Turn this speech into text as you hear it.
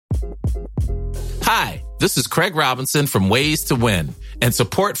Hi, this is Craig Robinson from Ways to Win, and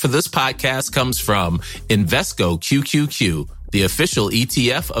support for this podcast comes from Invesco QQQ, the official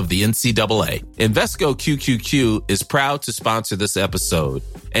ETF of the NCAA. Invesco QQQ is proud to sponsor this episode,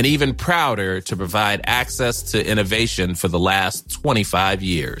 and even prouder to provide access to innovation for the last 25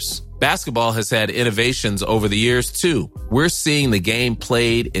 years. Basketball has had innovations over the years, too. We're seeing the game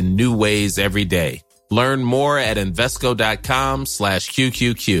played in new ways every day. Learn more at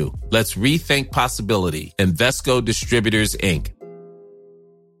Invesco.com/QQQ. Let's rethink possibility. Invesco Distributors, Inc.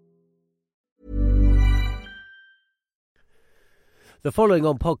 The following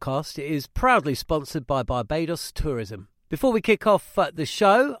on podcast is proudly sponsored by Barbados Tourism. Before we kick off the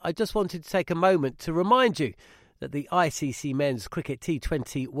show, I just wanted to take a moment to remind you that the ICC Men's Cricket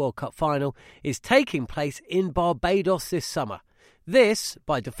T20 World Cup Final is taking place in Barbados this summer. This,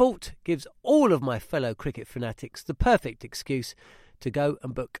 by default, gives all of my fellow cricket fanatics the perfect excuse to go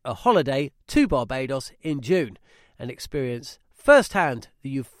and book a holiday to Barbados in June and experience firsthand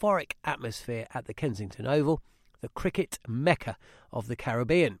the euphoric atmosphere at the Kensington Oval, the cricket mecca of the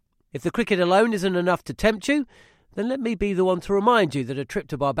Caribbean. If the cricket alone isn't enough to tempt you, then let me be the one to remind you that a trip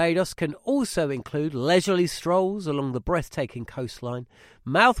to Barbados can also include leisurely strolls along the breathtaking coastline,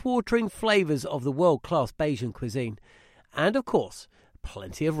 mouth-watering flavours of the world-class Bajan cuisine, and, of course,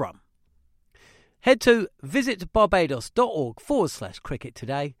 plenty of rum. Head to visitbarbados.org/cricket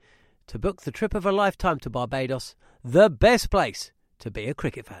today to book the trip of a lifetime to Barbados, the best place to be a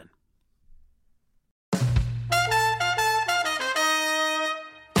cricket fan.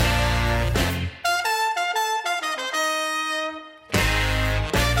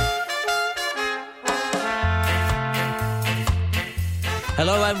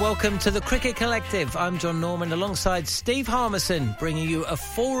 Hello and welcome to the Cricket Collective. I'm John Norman alongside Steve Harmison, bringing you a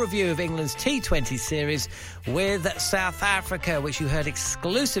full review of England's T20 series with South Africa, which you heard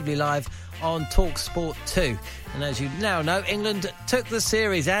exclusively live on TalkSport 2. And as you now know, England took the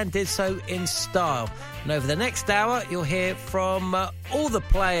series and did so in style. And over the next hour, you'll hear from all the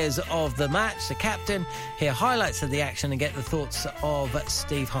players of the match, the captain, hear highlights of the action and get the thoughts of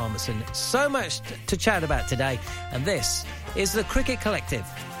Steve Harmison. So much to chat about today, and this is the Cricket Collective.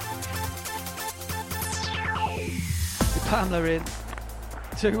 Pamela in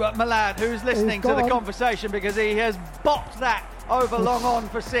to Milan, who's listening to the conversation because he has bopped that over long on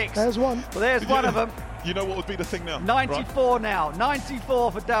for six. There's one. Well, there's one of them. You know what would be the thing now? 94 right? Now.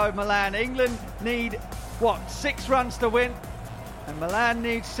 94 for Dawid Malan. England need, 6 runs to win? And Milan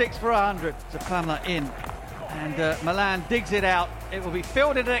needs 6 for 100. So Pamela in. And Milan digs it out. It will be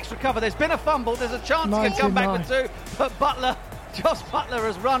fielded an extra cover. There's been a fumble. There's a chance he can come back with 2. But Josh Buttler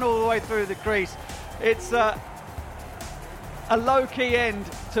has run all the way through the crease. It's a low-key end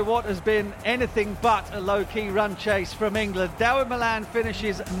to what has been anything but a low-key run chase from England. Dawid Malan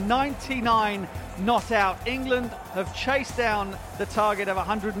finishes 99 not out. England have chased down the target of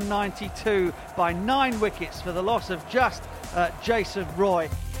 192 by 9 wickets for the loss of just Jason Roy.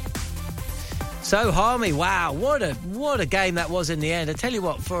 So, Harmy, wow, what a game that was in the end. I tell you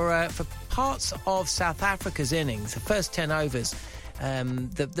what, for parts of South Africa's innings, the first 10 overs,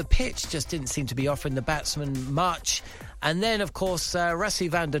 the pitch just didn't seem to be offering the batsmen much. And then, of course, Rassie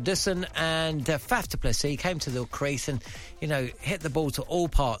van der Dussen and Faf du Plessis came to the crease and, hit the ball to all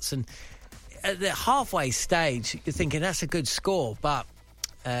parts. And at the halfway stage, you're thinking that's a good score. But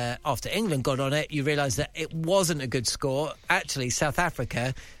after England got on it, you realise that it wasn't a good score. Actually, South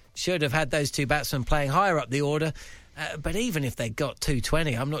Africa should have had those 2 batsmen playing higher up the order. But even if they got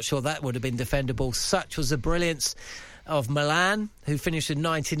 220, I'm not sure that would have been defendable. Such was the brilliance of Milan, who finished with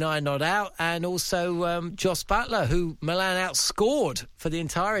 99 not out, and also Josh Buttler, who Milan outscored for the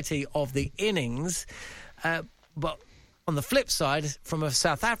entirety of the innings. But on the flip side, from a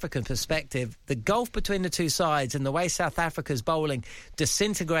South African perspective, the gulf between the two sides and the way South Africa's bowling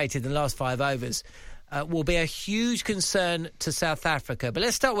disintegrated in the last 5 overs will be a huge concern to South Africa. But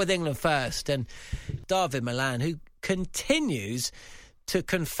let's start with England first. And Dawid Malan, who continues to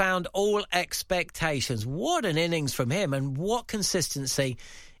confound all expectations. What an innings from him, and what consistency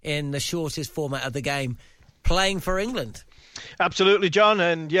in the shortest format of the game, playing for England. Absolutely, John.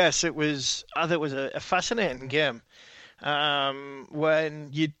 And yes, it was. I think it was a fascinating game. When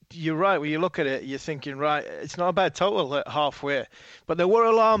you're right, when you look at it, you're thinking, right, it's not a bad total at halfway, but there were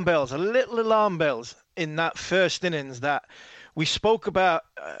little alarm bells in that first innings that we spoke about.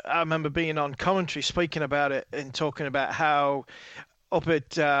 I remember being on commentary speaking about it and talking about how up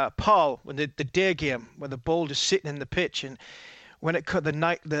at Paul, when the day game, where the ball just sitting in the pitch, and when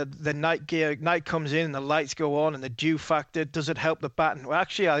the night comes in and the lights go on and the dew factor, does it help the batting? Well,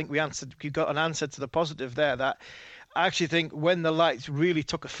 actually, I think we got an answer to the positive there, that I actually think when the lights really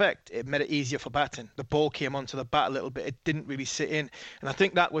took effect, it made it easier for batting. The ball came onto the bat a little bit. It didn't really sit in, and I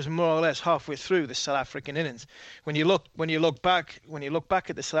think that was more or less halfway through the South African innings. When you look back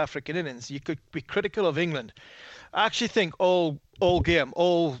at the South African innings, you could be critical of England. I actually think all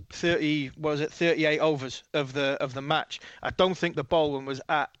 38 overs of the match, I don't think the bowling was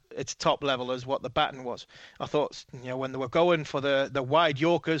at its top level as what the batting was. I thought, when they were going for the wide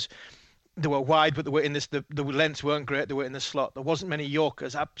Yorkers, they were wide, but they were in this. The lengths weren't great. They were in the slot. There wasn't many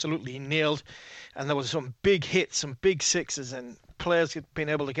Yorkers. Absolutely nailed, and there was some big hits, some big sixes, and players had been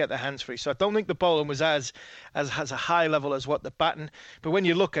able to get their hands free. So I don't think the bowling was as a high level as what the batting. But when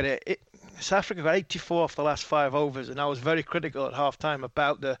you look at it, South Africa got 84 off the last 5 overs, and I was very critical at half time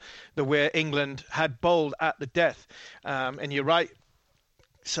about the way England had bowled at the death. And you're right.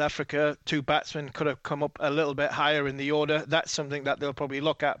 South Africa, 2 batsmen could have come up a little bit higher in the order. That's something that they'll probably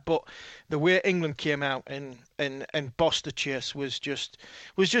look at. But the way England came out and bossed the chase was just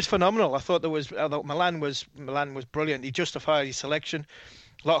phenomenal. I thought Milan was brilliant. He justified his selection.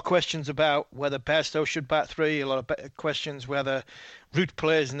 A lot of questions about whether Bairstow should bat 3. A lot of questions whether Root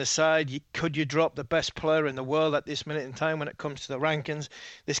plays in the side. Could you drop the best player in the world at this minute in time when it comes to the rankings?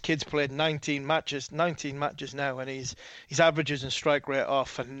 This kid's played 19 matches now, and his averages and strike rate are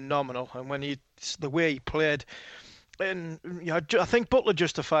phenomenal. And the way he played, and I think Buttler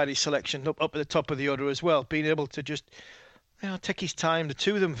justified his selection up at the top of the order as well, being able to just take his time. The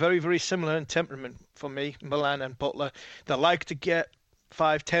two of them very, very similar in temperament for me, Milan and Buttler. They like to get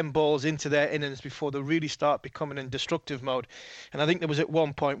 5-10 balls into their innings before they really start becoming in destructive mode. And I think there was at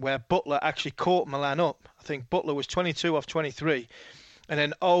one point where Buttler actually caught Milan up. I think Buttler was 22 off 23, and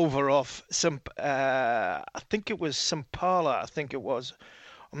then over off some. I think it was Sampala.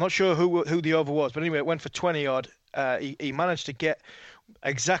 I'm not sure who the over was, but anyway, it went for 20 odd. He managed to get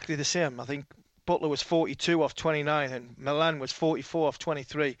exactly the same. I think Buttler was 42 off 29 and Milan was 44 off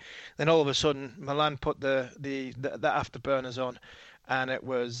 23. Then all of a sudden, Milan put the afterburners on, and it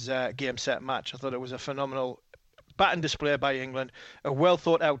was game, set, match. I thought it was a phenomenal batting display by England, a well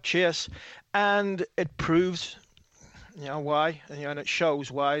thought out chase, and it proves why, and it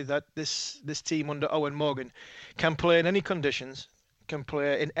shows why that this team under Owen Morgan can play in any conditions, can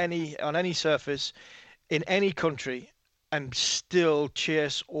play on any surface, in any country, and still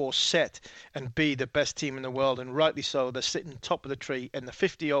chase or set and be the best team in the world. And rightly so. They're sitting top of the tree in the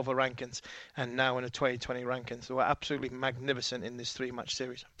 50 over rankings and now in the 2020 rankings. They were absolutely magnificent in this 3-match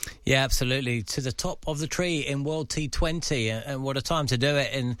series. Yeah, absolutely. To the top of the tree in World T20. And what a time to do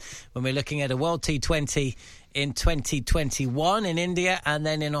it when we're looking at a World T20 in 2021 in India and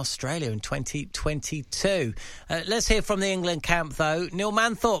then in Australia in 2022. Let's hear from the England camp, though. Neil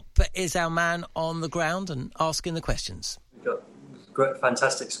Manthorpe is our man on the ground and asking the questions. We've got a great,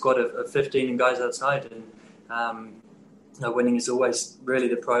 fantastic squad of 15 guys outside, and winning is always really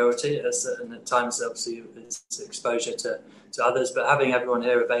the priority. And at times, obviously, it's exposure to others, but having everyone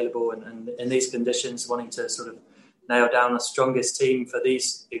here available and in these conditions, wanting to sort of nail down the strongest team for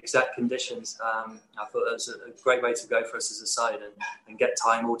these exact conditions. I thought that was a great way to go for us as a side and get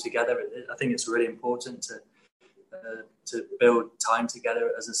time all together. I think it's really important to build time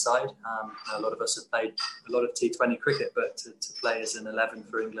together as a side. A lot of us have played a lot of T20 cricket, but to play as an 11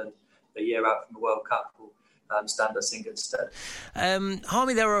 for England a year out from the World Cup will stand us in good stead.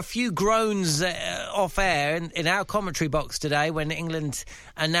 Harmy, there were a few groans off air in our commentary box today when England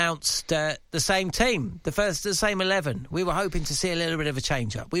announced the same team, the same 11. We were hoping to see a little bit of a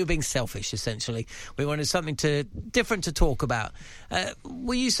change-up. We were being selfish, essentially. We wanted something different to talk about.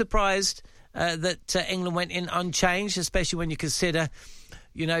 Were you surprised that England went in unchanged, especially when you consider,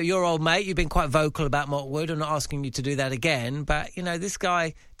 your old mate? You've been quite vocal about Mark Wood. I'm not asking you to do that again, but, this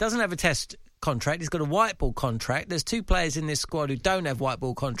guy doesn't have a test contract. He's got a white ball contract. There's 2 players in this squad who don't have white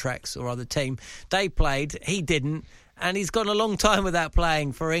ball contracts or other team. They played, he didn't, and he's gone a long time without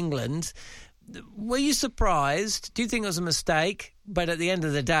playing for England. Were you surprised? Do you think it was a mistake? But at the end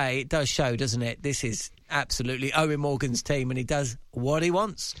of the day, it does show, doesn't it? This is absolutely Owen Morgan's team, and he does what he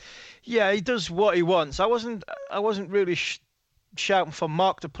wants. Yeah, he does what he wants. I wasn't really shouting for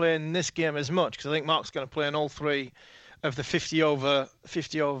Mark to play in this game as much, because I think Mark's going to play in all 3 of the 50 over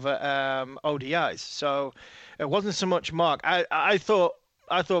ODIs. So it wasn't so much Mark. I thought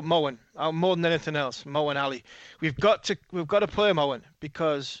Moeen, more than anything else, Moeen Ali. We've got to play Moeen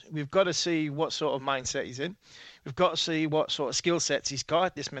because we've got to see what sort of mindset he's in. We've got to see what sort of skill sets he's got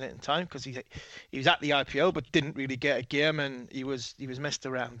at this minute in time, because he was at the IPL but didn't really get a game, and he was messed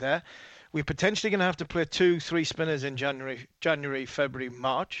around there. We're potentially going to have to play 2-3 spinners in January, February,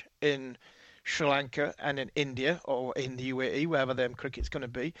 March in Sri Lanka and in India or in the UAE, wherever them cricket's going to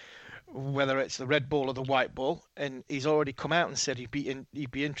be, whether it's the red ball or the white ball. And he's already come out and said he'd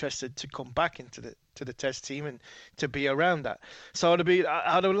be interested to come back into the Test team and to be around that. So I'd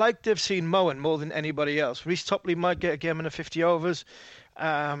have liked to have seen Moeen more than anybody else. Reece Topley might get a game in the 50 overs,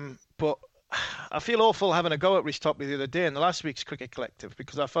 but I feel awful having a go at Reece Topley the other day in the last week's Cricket Collective,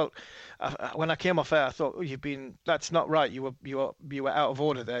 because I felt when I came off air, I thought, that's not right. You were out of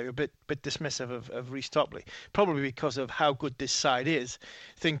order there. You're a bit dismissive of Reece Topley, probably because of how good this side is.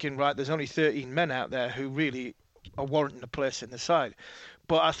 Thinking, right, there's only 13 men out there who really are warranting a place in the side.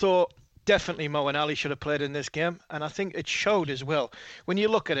 But I thought definitely Moeen Ali should have played in this game, and I think it showed as well when you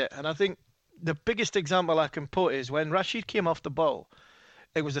look at it. And I think the biggest example I can put is when Rashid came off the bowl.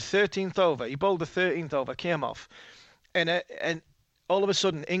 It was the 13th over. He bowled the 13th over, came off. And all of a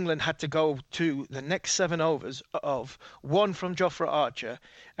sudden, England had to go to the next 7 overs of 1 from Jofra Archer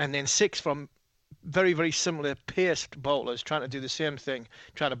and then 6 from very, very similar paced bowlers trying to do the same thing,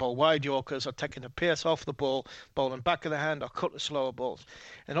 trying to bowl wide Yorkers or taking the pace off the ball, bowling back of the hand or cut the slower balls.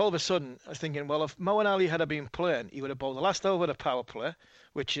 And all of a sudden, I was thinking, well, if Moeen Ali had been playing, he would have bowled the last over the power play,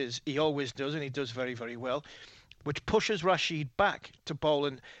 which is he always does, and he does very, very well, which pushes Rashid back to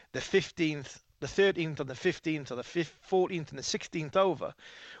bowling the 15th, the 13th and the 15th, or the 14th and the 16th over,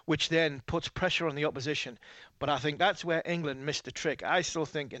 which then puts pressure on the opposition. But I think that's where England missed the trick. I still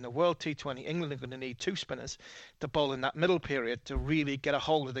think in the World T20, England are going to need 2 spinners to bowl in that middle period to really get a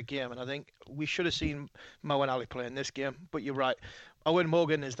hold of the game. And I think we should have seen Moeen Ali play in this game. But you're right. Eoin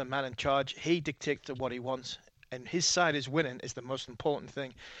Morgan is the man in charge. He dictates what he wants. And his side is winning is the most important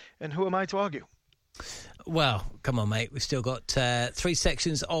thing. And who am I to argue? Well, come on, mate. We've still got 3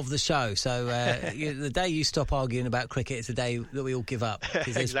 sections of the show. So the day you stop arguing about cricket is the day that we all give up.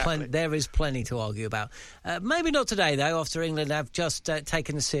 Exactly. There is plenty to argue about. Maybe not today, though, after England have just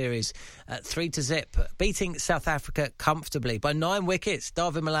taken the series 3-0, beating South Africa comfortably by 9 wickets.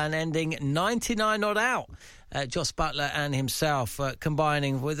 David Malan ending 99 not out. Jos Buttler and himself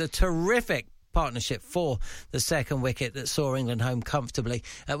combining with a terrific partnership for the second wicket that saw England home comfortably.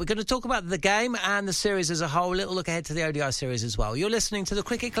 We're going to talk about the game and the series as a whole. A little look ahead to the ODI series as well. You're listening to the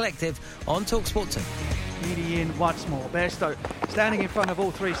Cricket Collective on TalkSport 2. Nearly in once more. Bairstow standing in front of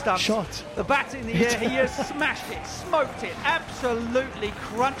all 3 stumps. Shot. The bat in the air. He has smashed it, smoked it, absolutely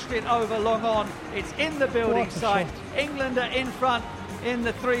crunched it over long on. It's in the building site. England are in front in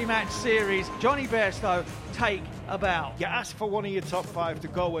the 3-match series. Johnny Bairstow, take a bow. You ask for one of your top 5 to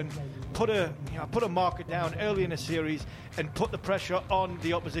go and put a marker down early in the series and put the pressure on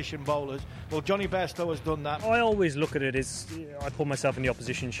the opposition bowlers. Well, Johnny Bairstow has done that. I always look at it as I put myself in the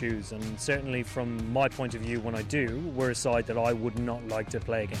opposition shoes, and certainly from my point of view, when I do, we're a side that I would not like to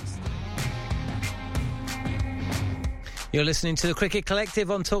play against. You're listening to the Cricket Collective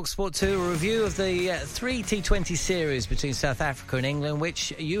on TalkSport 2, a review of the 3 T20 series between South Africa and England,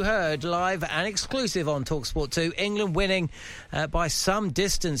 which you heard live and exclusive on TalkSport 2. England winning by some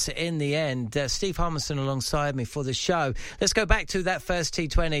distance in the end. Steve Harmison alongside me for the show. Let's go back to that first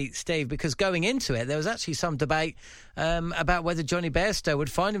T20, Steve, because going into it, there was actually some debate about whether Johnny Bairstow would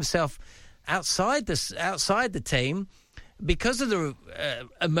find himself outside the team because of the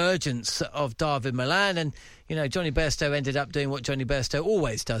emergence of David Malan. And, you know, Johnny Bairstow ended up doing what Johnny Bairstow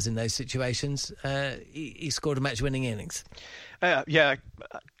always does in those situations. He scored a match-winning innings. Yeah,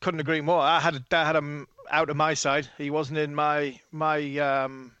 I couldn't agree more. I had him out of my side. He wasn't in my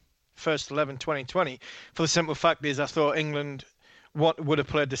first 11 2020 for the simple fact is I thought England would have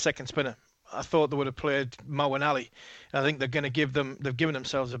played the second spinner. I thought they would have played Moeen Ali. I think they've given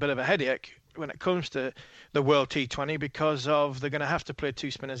themselves a bit of a headache when it comes to the World T20 because they're going to have to play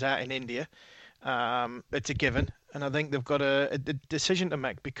 2 spinners out in India. It's a given, and I think they've got a decision to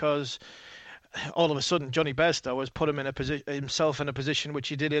make because all of a sudden Johnny Bairstow has put himself in a position which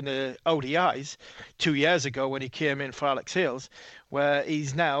he did in the ODIs 2 years ago when he came in for Alex Hales, where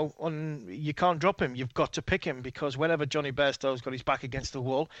he's now you can't drop him. You've got to pick him because whenever Johnny Bairstow's got his back against the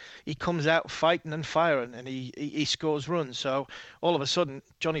wall, he comes out fighting and firing and he scores runs. So all of a sudden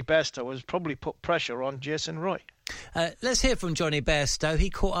Johnny Bairstow has probably put pressure on Jason Roy. Let's hear from Johnny Bairstow. He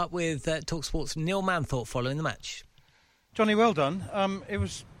caught up with TalkSport's Neil Manthorpe following the match. Johnny, well done. It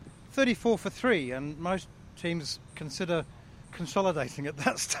was 34 for 3, and most teams consider consolidating at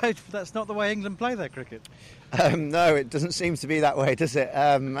that stage, but that's not the way England play their cricket. No, it doesn't seem to be that way, does it?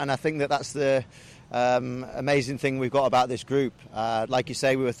 And I think that's the amazing thing we've got about this group. Like you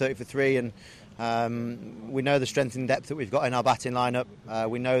say, we were 30 for 3, and we know the strength and depth that we've got in our batting lineup.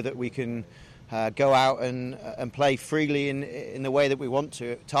 We know that we can go out and play freely in the way that we want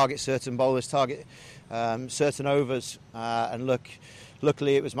to, target certain bowlers, target certain overs, and look.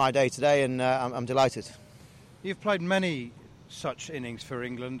 luckily it was my day today, and I'm delighted. You've played many such innings for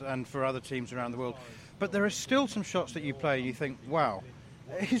England and for other teams around the world, but there are still some shots that you play and you think, wow,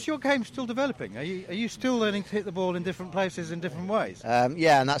 is your game still developing? Are you still learning to hit the ball in different places in different ways?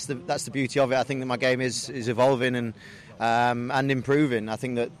 Yeah, and that's the beauty of it. I think that my game is evolving and improving. I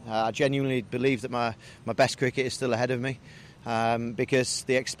think that I genuinely believe that my best cricket is still ahead of me, because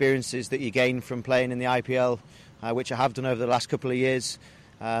the experiences that you gain from playing in the IPL, which I have done over the last couple of years,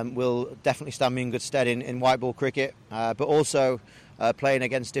 will definitely stand me in good stead in white ball cricket, but also playing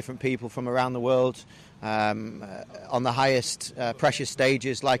against different people from around the world, on the highest pressure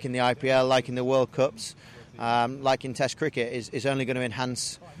stages, like in the IPL, like in the World Cups, like in Test cricket, is only going to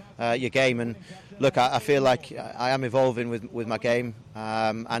enhance your game. And look, I feel like I am evolving with my game,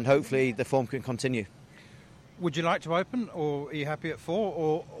 and hopefully the form can continue. Would you like to open, or are you happy at 4?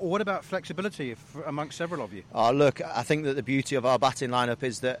 Or what about flexibility amongst several of you? Look, I think that the beauty of our batting lineup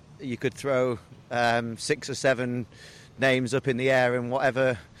is that you could throw 6 or 7 names up in the air, and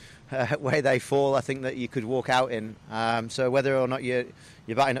whatever way they fall, I think that you could walk out in. So whether or not you're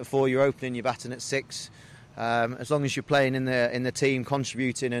batting at 4, you're opening, you're batting at 6. As long as you're playing in the team,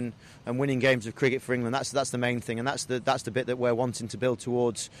 contributing and winning games of cricket for England, that's the main thing, and that's the bit that we're wanting to build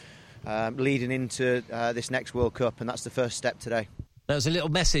towards, leading into this next World Cup, and that's the first step today. That was a little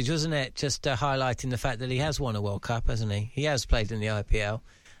message, wasn't it? Just highlighting the fact that he has won a World Cup, hasn't he? He has played in the IPL.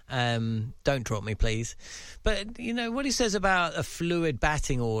 Don't drop me, please. But, you know, what he says about a fluid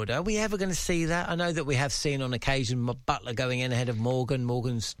batting order, are we ever going to see that? I know that we have seen on occasion Buttler going in ahead of Morgan.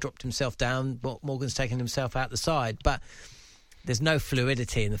 Morgan's dropped himself down. Morgan's taken himself out the side. But there's no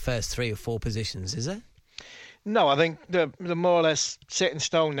fluidity in the first 3 or 4 positions, is there? No, I think they're more or less set in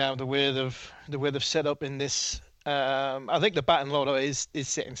stone now, the way they've set up in this. I think the batting order is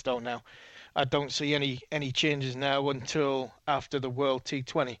set in stone now. I don't see any changes now until after the World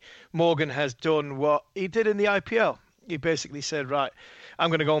T20. Morgan has done what he did in the IPL. He basically said, right, I'm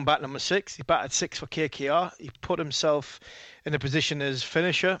going to go and bat number 6. He batted 6 for KKR. He put himself in a position as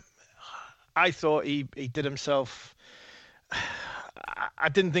finisher. I thought he did himself... I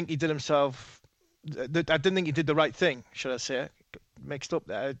didn't think he did himself... I didn't think he did the right thing, should I say, mixed up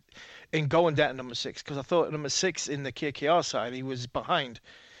there, in going down to number 6, because I thought number 6 in the KKR side, he was behind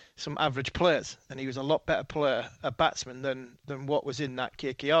some average players, and he was a lot better player, a batsman, than what was in that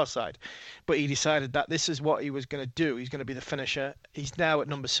KKR side. But he decided that this is what he was going to do. He's going to be the finisher. He's now at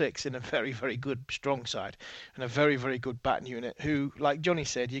number 6 in a very, very good, strong side and a very, very good batting unit who, like Johnny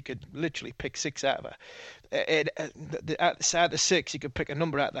said, you could literally pick 6 out of her. At the 6, you could pick a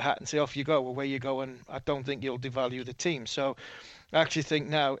number out of the hat and say, off you go. Well, where you go, and I don't think you'll devalue the team. So I actually think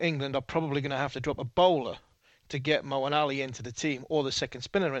now England are probably going to have to drop a bowler to get Moeen Ali into the team, or the second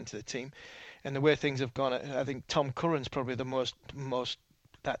spinner into the team. And the way things have gone, I think Tom Curran's probably the most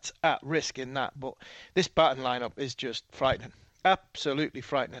that's at risk in that. But this batting lineup is just frightening, absolutely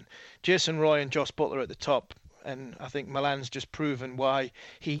frightening. Jason Roy and Josh Buttler at the top, and I think Malan's just proven why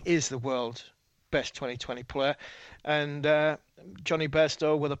he is the world's best 2020 player. And Johnny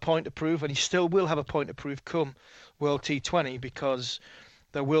Bairstow with a point to prove, and he still will have a point to prove come World T20, because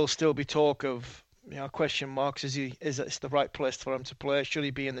there will still be talk of, you know, question marks. Is it the right place for him to play? Should he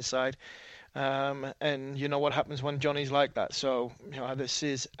be in the side? And you know what happens when Johnny's like that. So, you know, this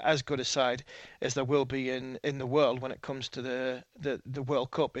is as good a side as there will be in the world when it comes to the World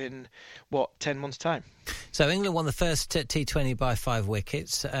Cup in 10 months' time. So England won the first T20 by 5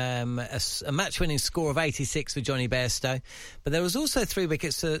 wickets, a match-winning score of 86 for Johnny Bairstow, but there was also 3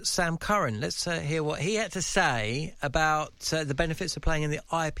 wickets for Sam Curran. Let's hear what he had to say about the benefits of playing in the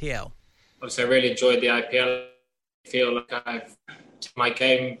IPL. Obviously, I really enjoyed the IPL. I feel like I've taken my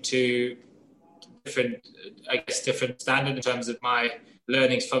game to different standard in terms of my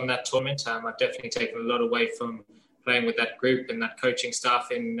learnings from that tournament. I've definitely taken a lot away from playing with that group and that coaching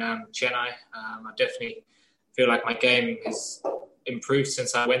staff in Chennai. I definitely feel like my game has improved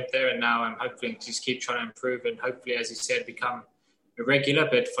since I went there, and now I'm hoping to just keep trying to improve and hopefully, as you said, become a regular.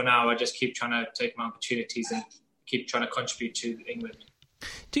 But for now, I just keep trying to take my opportunities and keep trying to contribute to England.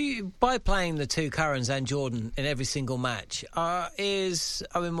 Do you, by playing the 2 Currans and Jordan in every single match, is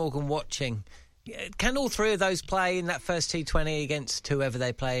Eoin Morgan watching? Can all 3 of those play in that first T20 against whoever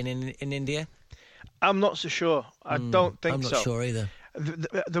they play in India? I'm not so sure. I don't think so. I'm not sure either.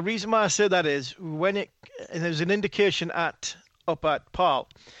 The reason why I say that is there's an indication up at Pal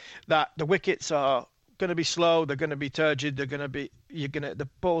that the wickets are going to be slow, they're going to be turgid, the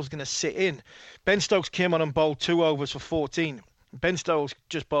ball's going to sit in. Ben Stokes came on and bowled 2 overs for 14. Ben Stokes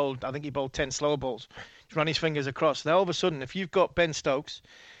just bowled, I think he bowled 10 slow balls. He ran his fingers across. Now all of a sudden, if you've got Ben Stokes,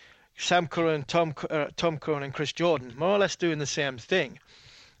 Sam Curran, Tom Curran and Chris Jordan more or less doing the same thing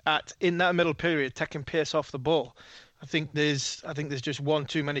in that middle period, taking pace off the ball. I think there's just one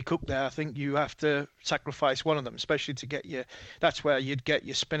too many cook there. I think you have to sacrifice one of them, especially to get that's where you'd get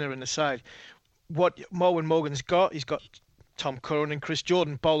your spinner in the side. What Morgan Morgan's got, he's got Tom Curran and Chris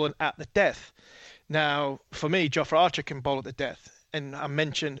Jordan bowling at the death. Now, for me, Jofra Archer can bowl at the death. And I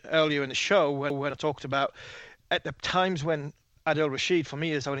mentioned earlier in the show when I talked about at the times when Adil Rashid, for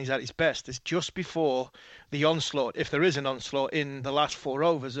me, is when he's at his best. It's just before the onslaught, if there is an onslaught in the last 4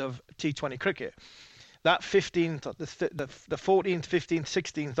 overs of T20 cricket. That 15th, the 14th, 15th,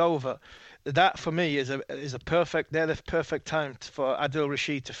 16th over, that for me is a perfect. They're the perfect time for Adil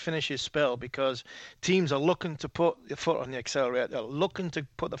Rashid to finish his spell, because teams are looking to put the foot on the accelerator, they're looking to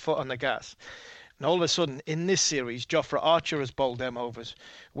put the foot on the gas. And all of a sudden, in this series, Jofra Archer has bowled them overs,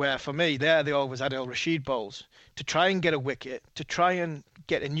 where for me, they're the overs Adil Rashid bowls to try and get a wicket, to try and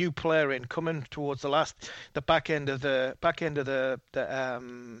get a new player in coming towards the back end of the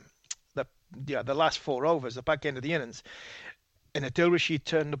last 4 overs, the back end of the innings. And Adil Rashid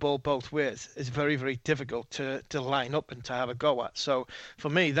turned the ball both ways. It's very, very difficult to line up and to have a go at. So for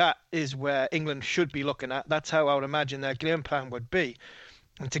me, that is where England should be looking at. That's how I would imagine their game plan would be.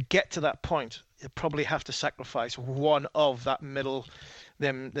 And to get to that point, you probably have to sacrifice one of that middle,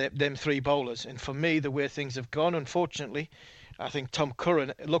 them 3 bowlers. And for me, the way things have gone, unfortunately, I think Tom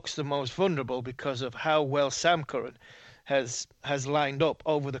Curran looks the most vulnerable because of how well Sam Curran has lined up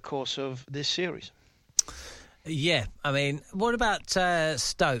over the course of this series. Yeah, I mean, what about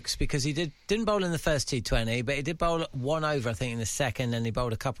Stokes? Because he didn't bowl in the first T20, but he did bowl 1 over, I think, in the second, and he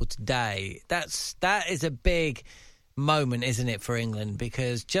bowled a couple today. That is a big moment, isn't it, for England?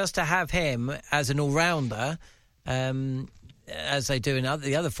 Because just to have him as an all-rounder, as they do in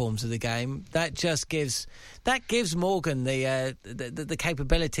the other forms of the game, that gives Morgan the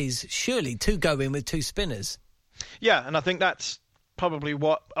capabilities, surely, to go in with 2 spinners. Yeah, and I think that's probably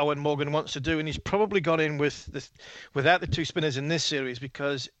what Eoin Morgan wants to do, and he's probably gone in without the 2 spinners in this series,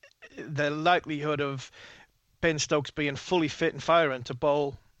 because the likelihood of Ben Stokes being fully fit and firing to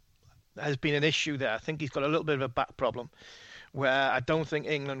bowl has been an issue there. I think he's got a little bit of a back problem, where I don't think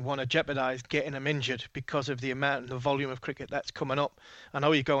England want to jeopardise getting him injured because of the amount and the volume of cricket that's coming up. I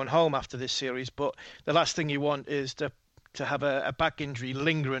know you're going home after this series, but the last thing you want is to have a back injury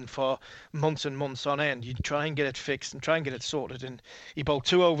lingering for months and months on end. You try and get it fixed and try and get it sorted. And he bowled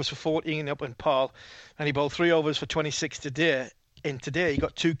 2 overs for 14 up in Paul, and he bowled 3 overs for 26 today. And today he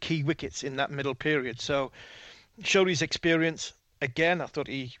got 2 key wickets in that middle period. So showed his experience. Again, I thought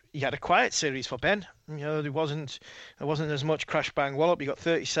he had a quiet series for Ben. You know, there wasn't as much crash bang wallop. He got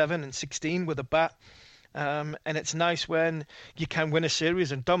 37 and 16 with a bat. And it's nice when you can win a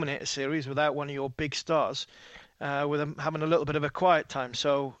series and dominate a series without one of your big stars, with him having a little bit of a quiet time.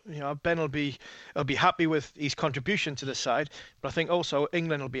 So, you know, Ben will be happy with his contribution to the side, but I think also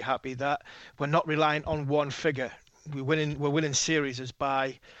England will be happy that we're not relying on one figure. We're winning series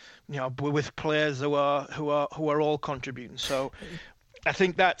by, you know, with players who are all contributing. So I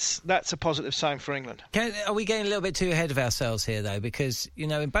think that's a positive sign for England. Are we getting a little bit too ahead of ourselves here, though? Because, you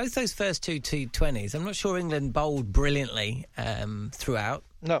know, in both those first 2 T20s, I'm not sure England bowled brilliantly throughout.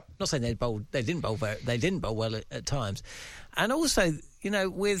 No, I'm not saying they didn't bowl well at times. And also, you know,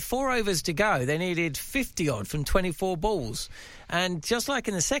 with 4 overs to go, they needed 50 odd from 24 balls. And just like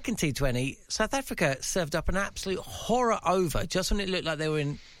in the second T20, South Africa served up an absolute horror over just when it looked like they were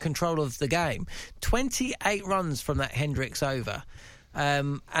in control of the game. 28 runs from that Hendricks over.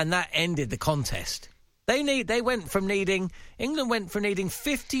 And that ended the contest. England went from needing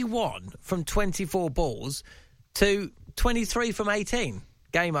 51 from 24 balls to 23 from 18.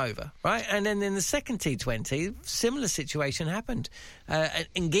 Game over, right? And then in the second T20, similar situation happened.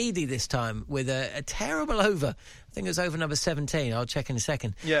 Ngidi this time with a terrible over. I think it was over number 17. I'll check in a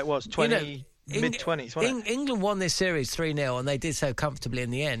second. Yeah, it was 20, mid-20s, wasn't it? England won this series 3-0, and they did so comfortably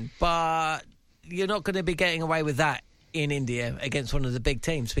in the end. But you're not going to be getting away with that in India against one of the big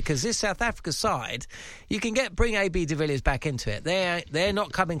teams, because this South Africa side, you can bring AB de Villiers back into it. They're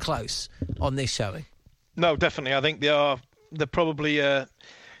not coming close on this showing. No, definitely. I think they're probably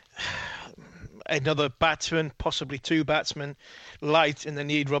another batsman, possibly 2 batsmen, light, and they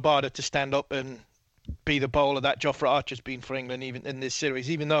need Rabada to stand up and be the bowler that Jofra Archer's been for England even in this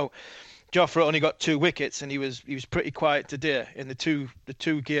series. Even though Jofra only got 2 wickets and he was pretty quiet today in the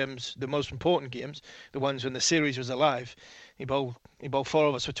two games, the most important games, the ones when the series was alive. He bowled 4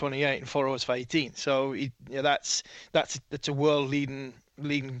 overs for 28 and 4 overs for 18. So that's a world leading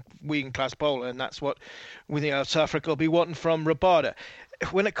class bowler, and that's what we think South Africa will be wanting from Rabada.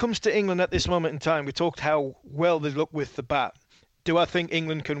 When it comes to England at this moment in time, we talked how well they look with the bat. Do I think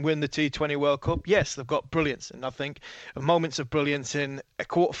England can win the T20 World Cup? Yes, they've got brilliance. And I think moments of brilliance in a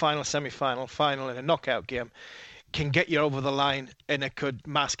quarter-final, semi-final, final, and a knockout game can get you over the line, and it could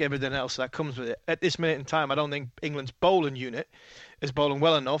mask everything else that comes with it. At this minute in time, I don't think England's bowling unit is bowling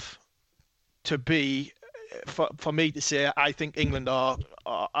well enough to be, for me to say, I think England are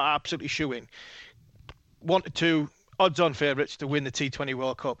absolutely shooing. 1 to 2 odds-on favourites to win the T20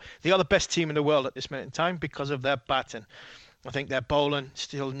 World Cup. They are the best team in the world at this minute in time because of their batting. I think their bowling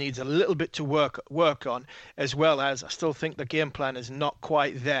still needs a little bit to work on, as well as I still think the game plan is not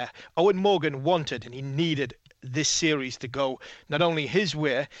quite there. Eoin Morgan wanted and he needed this series to go not only his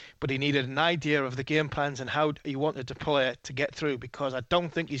way, but he needed an idea of the game plans and how he wanted to play to get through, because I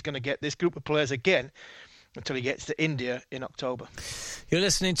don't think he's going to get this group of players again until he gets to India in October. You're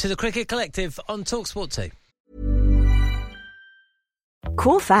listening to The Cricket Collective on TalkSport 2.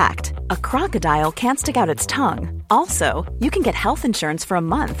 Cool fact, a crocodile can't stick out its tongue. Also, you can get health insurance for a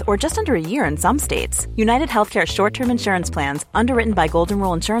month or just under a year in some states. United Healthcare short-term insurance plans, underwritten by Golden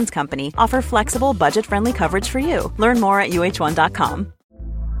Rule Insurance Company, offer flexible, budget-friendly coverage for you. Learn more at uh1.com.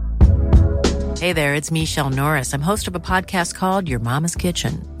 Hey there, it's Michelle Norris. I'm host of a podcast called Your Mama's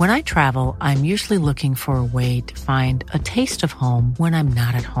Kitchen. When I travel, I'm usually looking for a way to find a taste of home when I'm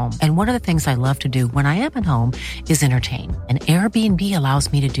not at home. And one of the things I love to do when I am at home is entertain. And Airbnb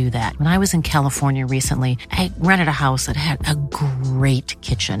allows me to do that. When I was in California recently, I rented a house that had a great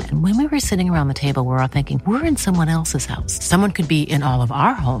kitchen. And when we were sitting around the table, we were all thinking, we're in someone else's house. Someone could be in all of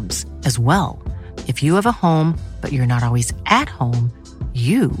our homes as well. If you have a home, but you're not always at home,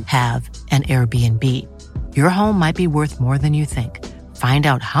 you have an Airbnb. Your home might be worth more than you think. Find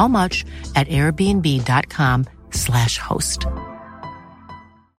out how much at airbnb.com/host.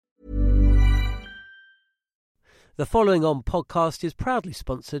 The following on podcast is proudly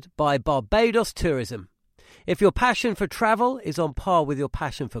sponsored by Barbados Tourism. If your passion for travel is on par with your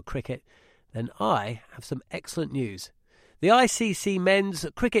passion for cricket, then I have some excellent news. The ICC Men's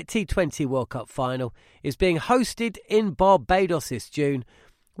Cricket T20 World Cup Final is being hosted in Barbados this June,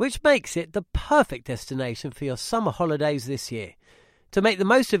 which makes it the perfect destination for your summer holidays this year. To make the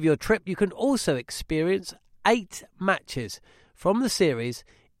most of your trip, you can also experience 8 matches from the series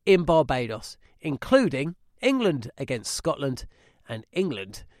in Barbados, including England against Scotland and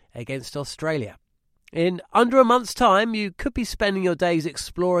England against Australia. In under a month's time, you could be spending your days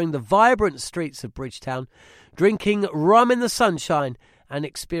exploring the vibrant streets of Bridgetown, drinking rum in the sunshine and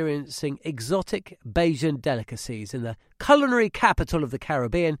experiencing exotic Bajan delicacies. In the culinary capital of the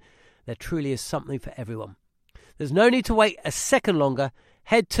Caribbean, there truly is something for everyone. There's no need to wait a second longer.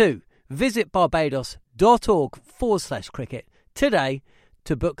 Head to visitbarbados.org/cricket today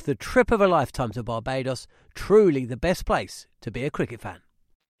to book the trip of a lifetime to Barbados, truly the best place to be a cricket fan.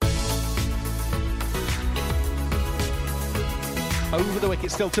 Over the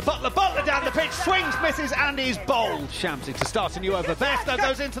wicket still to Buttler. Buttler down the pitch, swings, misses, and is bowled. Shamsi to start a new over. Bairstow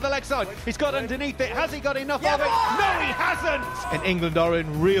goes into the leg side. He's got underneath it. Has he got enough of it? No, he hasn't. And England are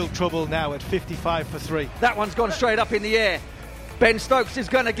in real trouble now at 55 for 3. That one's gone straight up in the air. Ben Stokes is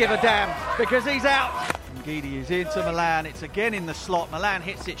going to give a damn because he's out. Ngidi is into Malan. It's again in the slot. Malan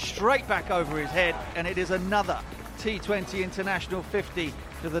hits it straight back over his head, and it is another T20 International 50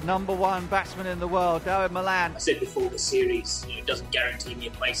 to the number one batsman in the world, Dawid Malan. I said before, the series, it doesn't guarantee me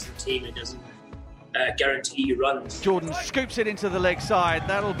a place in the team. It doesn't guarantee you runs. Jordan scoops it into the leg side.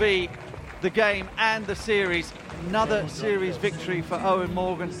 That'll be the game and the series. Another series victory for Eoin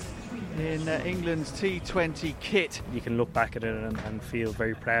Morgan in England's T20 kit. You can look back at it and feel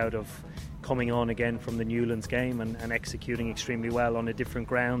very proud of coming on again from the Newlands game and executing extremely well on a different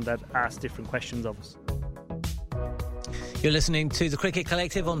ground that asked different questions of us. You're listening to The Cricket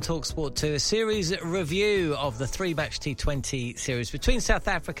Collective on TalkSport 2, a series review of the 3-match T20 series between South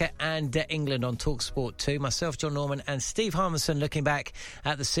Africa and England on TalkSport 2. Myself, John Norman, and Steve Harmison looking back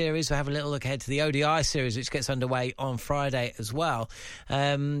at the series. We'll have a little look ahead to the ODI series, which gets underway on Friday as well.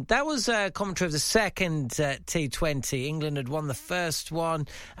 That was a commentary of the second T20. England had won the first one,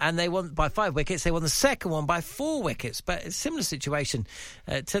 and they won by 5 wickets. They won the second one by 4 wickets, but a similar situation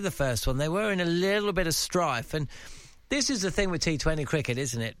to the first one. They were in a little bit of strife, and this is the thing with T20 cricket,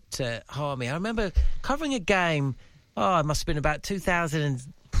 isn't it, Harmy? I remember covering a game, it must have been about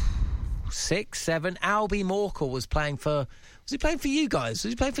 2006, 7. Albie Morkel was playing for... Was he playing for you guys?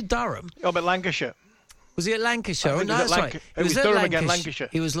 Was he playing for Durham? Oh, but Lancashire. Was he at Lancashire? No, that's right. It was Durham against Lancashire.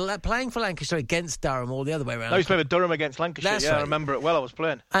 He was playing for Lancashire against Durham, or the other way around. No, he was playing for Durham against Lancashire. That's right. I remember it well. I was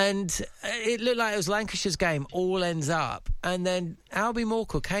playing. And it looked like it was Lancashire's game, all ends up. And then Albie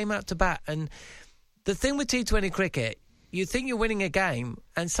Morkel came out to bat. And the thing with T20 cricket, you think you're winning a game,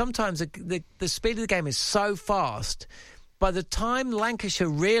 and sometimes the speed of the game is so fast by the time Lancashire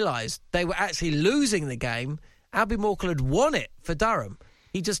realised they were actually losing the game, Albie Morkel had won it for Durham.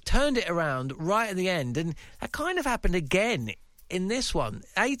 He just turned it around right at the end, and that kind of happened again in this one.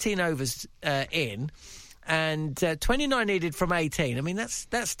 18 overs in, and 29 needed from 18. I mean, that's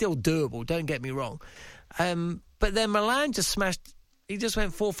still doable, don't get me wrong. But then Milan just smashed, he just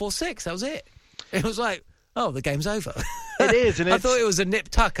went 4-4-6, that was it. It was like, oh, the game's over. It is, and I thought it was a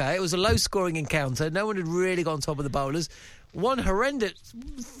nip-tucker. It was a low-scoring encounter. No one had really got on top of the bowlers. One horrendous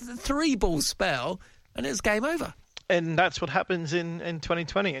 3-ball spell, and it was game over. And that's what happens in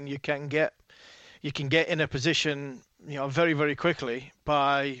 2020, and you can get in a position, very, very quickly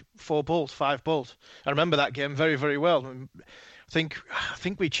by 4 balls, 5 balls. I remember that game very, very well. I think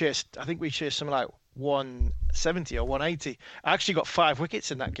we chased something like 170 or 180. I actually got 5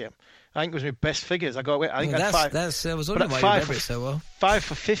 wickets in that game. I think it was my best figures. I had 5. That was only why you remember it so well. 5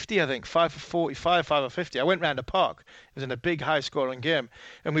 for 50, I think. 5 for 45, 5 for 50. I went round the park. It was in a big, high-scoring game,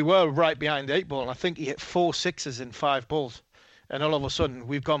 and we were right behind the 8 ball. And I think he hit 4 sixes in 5 balls. And all of a sudden,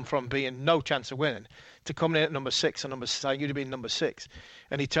 we've gone from being no chance of winning to coming in at number 6 and you'd have been number 6.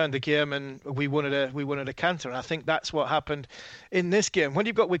 And he turned the game, and we won at a canter. And I think that's what happened in this game. When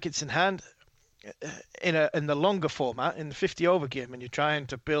you've got wickets in hand, in the longer format, in the 50-over game, and you're trying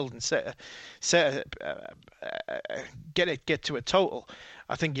to build and get to a total,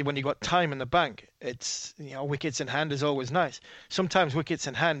 I think when you've got time in the bank, it's wickets in hand is always nice. Sometimes wickets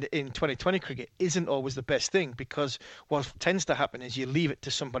in hand in 2020 cricket isn't always the best thing, because what tends to happen is you leave it to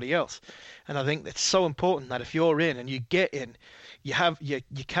somebody else. And I think it's so important that if you're in and you get in, you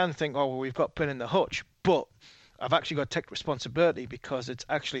can think, oh well, we've got pin in the hutch, but I've actually got to take responsibility, because it's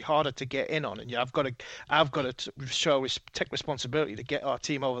actually harder to get in on, and I've got to take responsibility to get our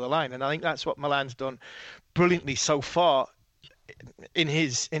team over the line. And I think that's what Milan's done brilliantly so far in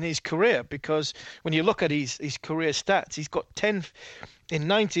his career, because when you look at his career stats, he's got 10 in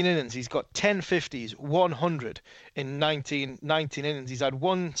 19 innings. He's got 10 50s, 100 in 19 innings. He's had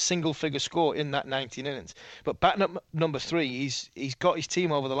 1 single-figure score in that 19 innings. But batting up number 3, he's got his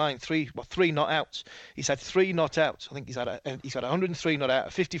team over the line. 3 not outs. He's had 3 not outs. I think he's had 103 not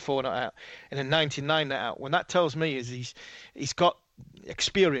out, 54 not out, and a 99 not out. When that tells me is he's got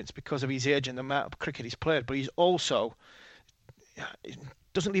experience because of his age and the amount of cricket he's played, but he's also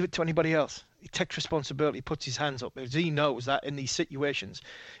doesn't leave it to anybody else. He takes responsibility, puts his hands up, as he knows that in these situations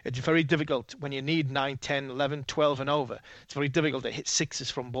it's very difficult when you need 9, 10, 11, 12 and over. It's very difficult to hit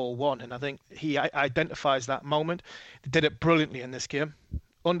 6s from ball 1, and I think he identifies that moment. He did it brilliantly in this game,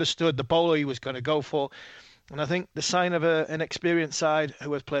 understood the bowler he was going to go for, and I think the sign of an experienced side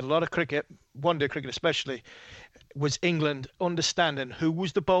who has played a lot of cricket, one-day cricket especially, was England understanding who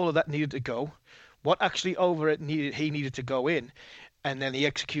was the bowler that needed to go, what actually over it he needed to go in, and then he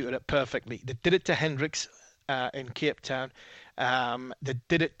executed it perfectly. They did it to Hendricks in Cape Town. They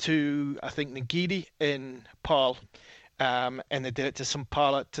did it to, I think, Ngidi in Paul, and they did it to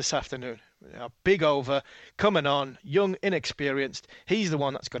Sampala this afternoon. Big over, coming on, young, inexperienced. He's the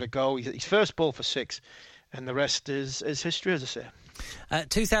one that's got to go. He's first ball for 6, and the rest is history, as I say.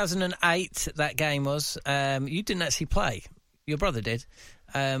 2008, that game was. You didn't actually play. Your brother did.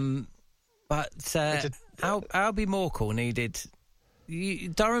 But Albie Morkel needed...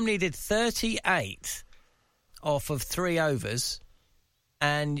 Durham needed 38 off of 3 overs,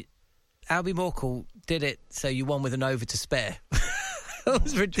 and Albie Morkel did it so you won with an over to spare. It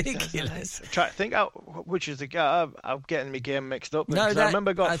was ridiculous. Try to think out which is the guy. I'm getting my game mixed up. I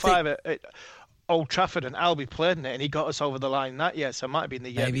remember I got 5 at Old Trafford, and Albie played in it, and he got us over the line that year, so it might have been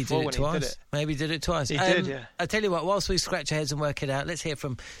the year before when he did it. Maybe he did it twice. He did, yeah. I tell you what, whilst we scratch our heads and work it out, let's hear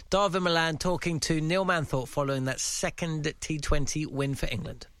from Darvin Milan talking to Neil Manthorpe following that second T20 win for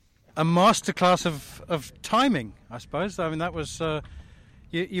England. A masterclass of timing, I suppose. I mean, that was...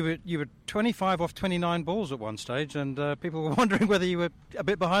 You were 25 off 29 balls at one stage, and people were wondering whether you were a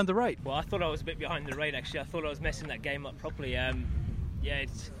bit behind the rate. Well, I thought I was a bit behind the rate, actually. I thought I was messing that game up properly.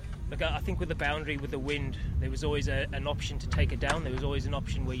 Look, I think with the boundary, with the wind, there was always an option to take it down. There was always an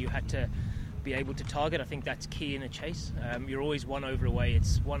option where you had to be able to target. I think that's key in a chase. You're always 1 over away.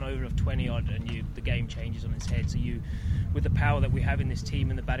 It's 1 over of 20 odd, and the game changes on its head. So with the power that we have in this team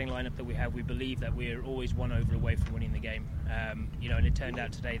and the batting lineup that we have, we believe that we're always 1 over away from winning the game. And it turned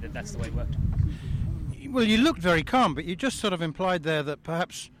out today that that's the way it worked. Well, you looked very calm, but you just sort of implied there that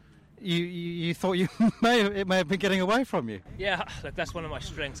perhaps you thought it may have been getting away from you. Yeah, look, that's one of my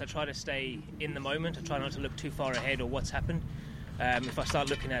strengths. I try to stay in the moment. I try not to look too far ahead or what's happened. If I start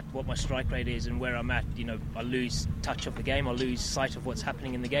looking at what my strike rate is and where I'm at, I lose touch of the game. I lose sight of what's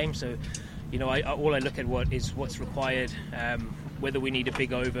happening in the game. So, all I look at what's required, whether we need a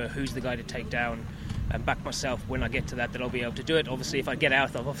big over, who's the guy to take down, and back myself when I get to that I'll be able to do it. Obviously, if I get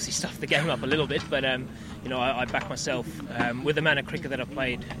out, I've obviously stuffed the game up a little bit, but I back myself with the amount of cricket that I've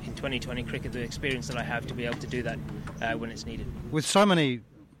played in 2020 cricket, the experience that I have to be able to do that when it's needed. With so many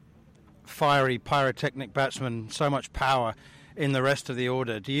fiery pyrotechnic batsmen, so much power in the rest of the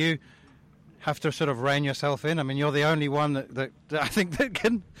order, do you have to sort of rein yourself in? I mean, you're the only one that I think that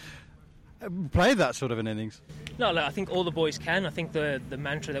can play that sort of an innings. No, I think all the boys can. I think the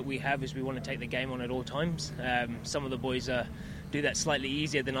mantra that we have is we want to take the game on at all times. Some of the boys do that slightly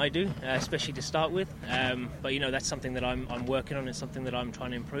easier than I do, especially to start with. But that's something that I'm working on and something that I'm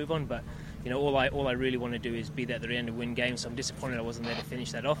trying to improve on. But all I really want to do is be there at the end and win games. So I'm disappointed I wasn't there to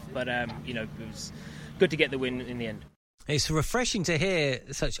finish that off. But it was good to get the win in the end. It's refreshing to hear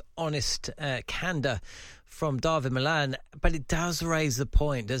such honest candour from David Malan, but it does raise the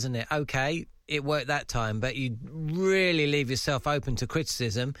point, doesn't it? OK, it worked that time, but you really leave yourself open to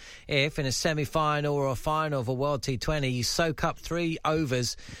criticism if in a semi-final or a final of a World T20 you soak up 3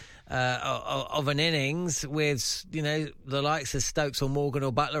 overs of an innings with, the likes of Stokes or Morgan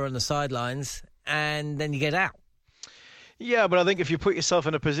or Buttler on the sidelines, and then you get out. Yeah, but I think if you put yourself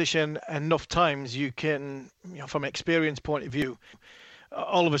in a position enough times, you can, from an experience point of view,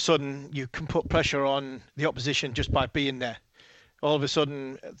 all of a sudden you can put pressure on the opposition just by being there. All of a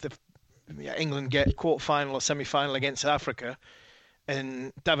sudden, England get quarter-final or semi-final against South Africa,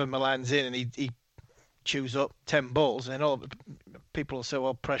 and David Malan's in and he chews up 10 balls, and all people will say,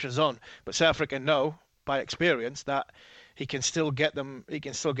 well, pressure's on. But South Africa know, by experience, that he can still get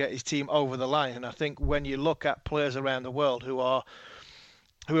his team over the line. And I think when you look at players around the world who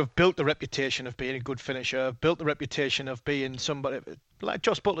have built the reputation of being a good finisher, built the reputation of being somebody like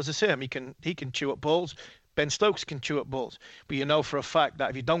Jos Buttler's the same. He can chew up balls. Ben Stokes can chew up balls, but you know for a fact that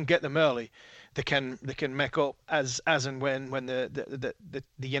if you don't get them early, they can make up as and when the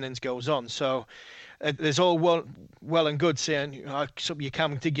innings goes on. So there's all well and good saying you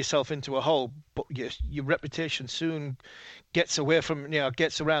can dig yourself into a hole, but your reputation soon gets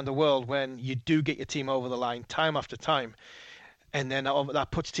around the world when you do get your team over the line time after time, and then that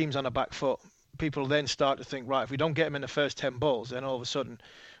puts teams on a back foot. People then start to think, right, if we don't get him in the first 10 balls, then all of a sudden,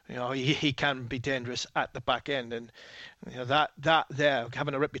 he can be dangerous at the back end, and that there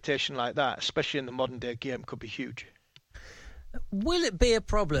having a reputation like that, especially in the modern day game, could be huge. Will it be a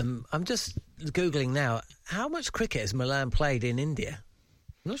problem? I'm just Googling now. How much cricket has Malan played in India?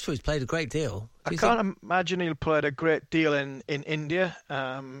 I'm not sure he's played a great deal. I can't imagine he'll played a great deal in India.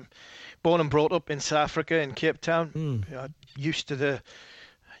 Born and brought up in South Africa, in Cape Town. Used to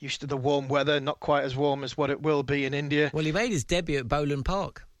the warm weather, not quite as warm as what it will be in India. Well, he made his debut at Boland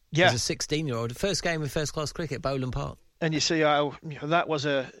Park as a 16-year-old. First game of first-class cricket at Boland Park. And you see how that was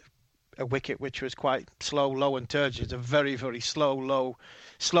a wicket which was quite slow, low and turgid. It's a very, very slow,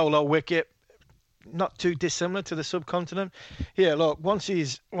 low wicket. Not too dissimilar to the subcontinent. Yeah, look, once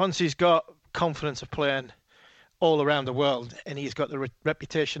he's got confidence of playing all around the world, and he's got the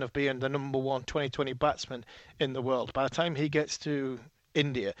reputation of being the number 1 2020 batsman in the world, by the time he gets to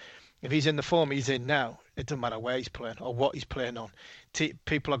India, if he's in the form he's in now, it doesn't matter where he's playing or what he's playing on.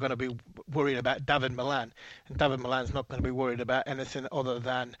 People are going to be worried about David Malan, and David Malan's not going to be worried about anything other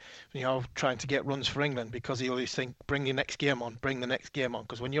than trying to get runs for England, because he always think, bring the next game on,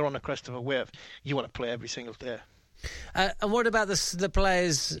 because when you're on the crest of a wave, you want to play every single day. And what about the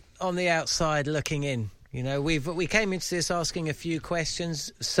players on the outside looking in? We came into this asking a few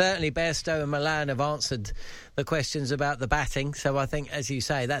questions. Certainly Bairstow and Malan have answered the questions about the batting. So I think, as you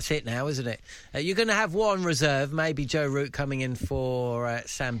say, that's it now, isn't it? You're going to have one reserve, maybe Joe Root coming in for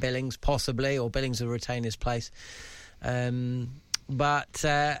Sam Billings, possibly, or Billings will retain his place. But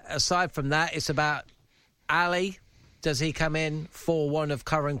aside from that, it's about Ali. Does he come in for one of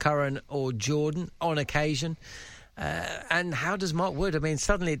Curran or Jordan on occasion? And how does Mark Wood? I mean,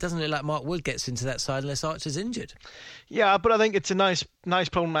 suddenly it doesn't look like Mark Wood gets into that side unless Archer's injured. Yeah, but I think it's a nice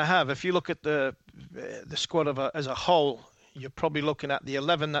problem to have. If you look at the squad as a whole, you're probably looking at the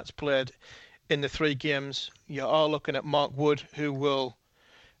 11 that's played in the 3 games. You are looking at Mark Wood, who will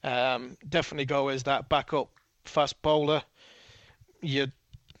definitely go as that backup fast bowler. You're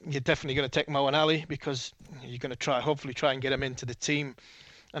definitely going to take Moeen Ali, because you're going to hopefully try and get him into the team.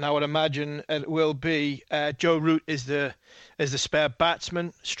 And I would imagine it will be Joe Root is the spare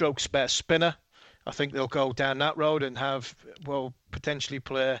batsman, stroke spare spinner. I think they'll go down that road and potentially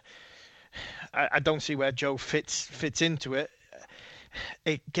play. I don't see where Joe fits into it.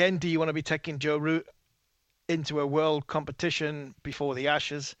 Again, do you want to be taking Joe Root into a world competition before the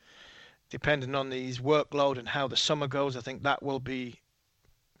Ashes? Depending on his workload and how the summer goes, I think that will be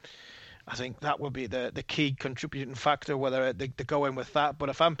I think that will be the key contributing factor, whether they go in with that. But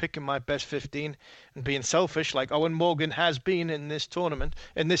if I'm picking my best 15 and being selfish, like Owen Morgan has been in this tournament,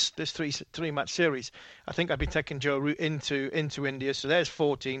 in this three-match series, I think I'd be taking Joe Root into India. So there's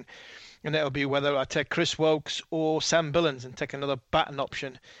 14. And it'll be whether I take Chris Woakes or Sam Billings and take another batting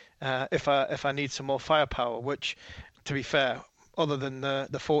option if I need some more firepower, which, to be fair, other than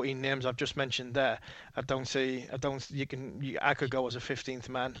the 14 names I've just mentioned there, I could go as a 15th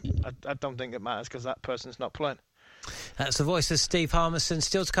man. I don't think it matters because that person's not playing. That's the voice of Steve Harmison.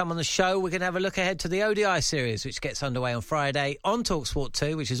 Still to come on the show, we're going to have a look ahead to the ODI series, which gets underway on Friday on TalkSport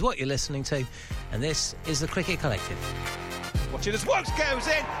 2, which is what you're listening to. And this is the Cricket Collective. Watch it as Woakes goes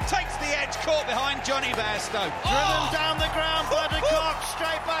in, takes the edge, caught behind Johnny Bairstow. Driven down the ground by de Kock,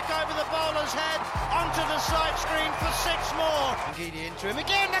 straight back over the bowler's head, onto the side screen for 6 more. Ngidi into him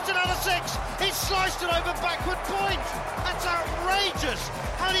again, that's another 6. He's sliced it over backward point. That's outrageous.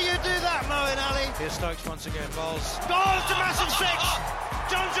 How do you do that, Moeen Ali? Here's Stokes once again, bowls. Oh, it's a massive 6.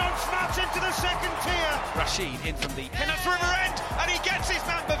 John smarts into the second tier. Rashid in from the Hennett River end, and he gets his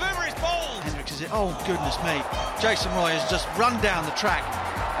man. Bavuma is bowled. Hendricks is it? Oh, goodness me. Jason Roy has just run down the track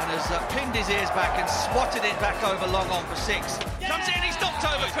and has pinned his ears back and swatted it back over long on for 6. Comes in, he's knocked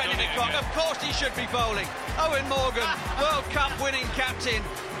over Credit de Kock. Of course he should be bowling. Owen Morgan, World Cup winning captain.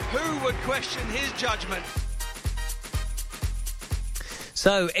 Who would question his judgment?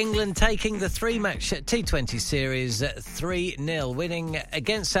 So, England taking the 3-match T20 series 3-0, winning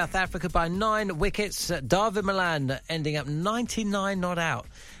against South Africa by 9 wickets. David Malan ending up 99 not out.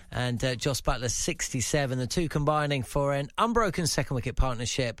 And Jos Buttler 67, the two combining for an unbroken second wicket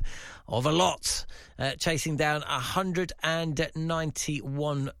partnership of a lot, chasing down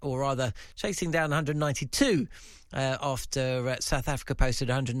 191, or rather chasing down 192 after South Africa posted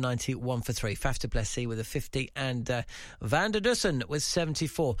 191 for 3. Faf du Plessis with a 50 and Van der Dussen with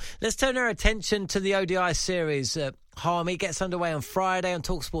 74. Let's turn our attention to the ODI series. Harmy gets underway on Friday on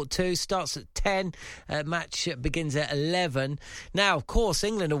TalkSport 2, starts at 10, match begins at 11. Now, of course,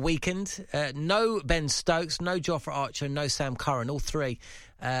 England are weakened. No Ben Stokes, no Jofra Archer, no Sam Curran. All three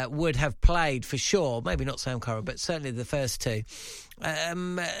would have played for sure. Maybe not Sam Curran, but certainly the first two.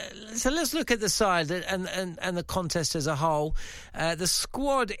 So let's look at the side and the contest as a whole. The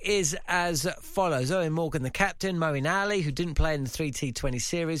squad is as follows. Owen Morgan, the captain. Moeen Ali, who didn't play in the 3T20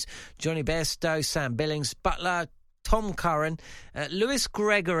 series. Johnny Bairstow, Sam Billings, Buttler, Tom Curran, Lewis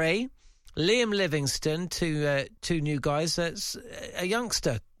Gregory, Liam Livingstone, two new guys. That's a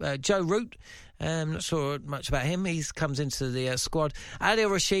youngster, Joe Root. I'm not sure much about him. He comes into the squad.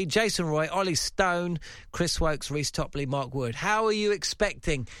 Adil Rashid, Jason Roy, Ollie Stone, Chris Woakes, Reece Topley, Mark Wood. How are you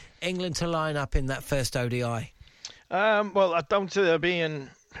expecting England to line up in that first ODI? Well, I don't see there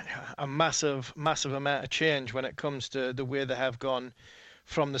being a massive amount of change when it comes to the way they have gone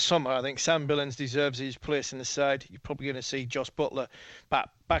from the summer. I think Sam Billings deserves his place in the side. You're probably going to see Jos Buttler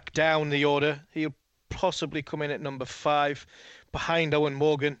back down the order. He'll possibly come in at number 5 behind Owen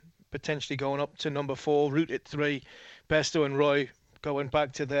Morgan, potentially going up to number 4, Root at 3, Bairstow and Roy going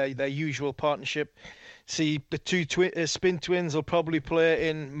back to their usual partnership. See, the two spin twins will probably play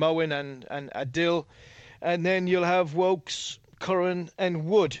in Moeen and Adil, and then you'll have Woakes, Curran and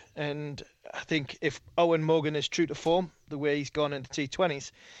Wood. And I think if Owen Morgan is true to form, the way he's gone in the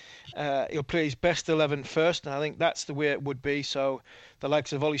T20s, he'll play his best 11 first, and I think that's the way it would be. So the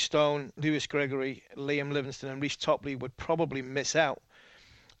likes of Ollie Stone, Lewis Gregory, Liam Livingstone and Reece Topley would probably miss out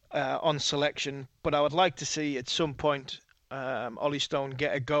on selection, but I would like to see at some point Ollie Stone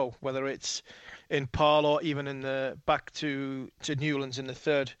get a go, whether it's in Pal or even in the back to Newlands in the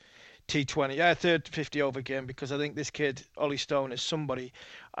third T20, third 50 over game, because I think this kid Ollie Stone is somebody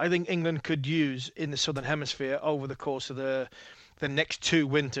I think England could use in the Southern Hemisphere over the course of the next 2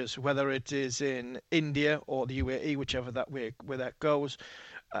 winters, whether it is in India or the UAE, whichever where that goes.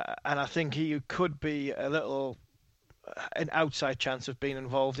 And I think he could be an outside chance of being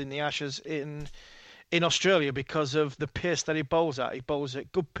involved in the Ashes in Australia because of the pace that he bowls at. He bowls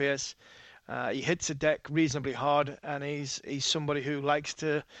at good pace. He hits the deck reasonably hard, and he's somebody who likes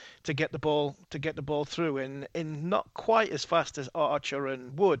to get the ball through in not quite as fast as Archer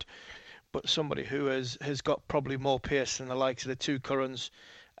and Wood, but somebody who has got probably more pace than the likes of the two Currans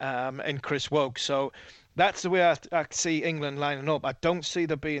and Chris Woakes. So that's the way I see England lining up. I don't see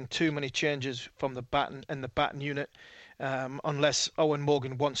there being too many changes from the batting unit, unless Owen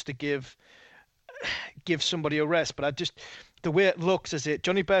Morgan wants to give somebody a rest. But the way it looks is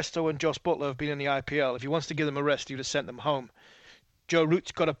Johnny Bairstow and Jos Buttler have been in the IPL. If he wants to give them a rest, he would have sent them home. Joe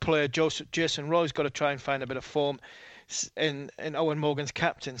Root's got to play. Jason Roy's got to try and find a bit of form. Owen Morgan's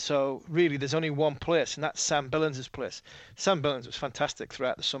captain. So really, there's only one place, and that's Sam Billings' place. Sam Billings was fantastic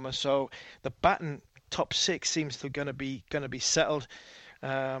throughout the summer. So the batting top 6 seems to going to be settled.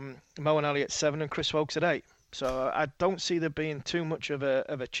 Moeen Ali at 7 and Chris Woakes at 8. So I don't see there being too much of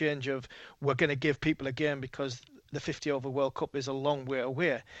a change of we're going to give people a game because the 50 over World Cup is a long way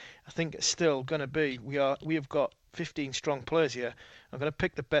away. I think it's still going to be we have got 15 strong players here. I'm going to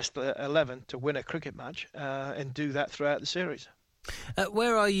pick the best 11 to win a cricket match and do that throughout the series.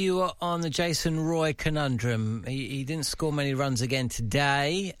 Where are you on the Jason Roy conundrum? He didn't score many runs again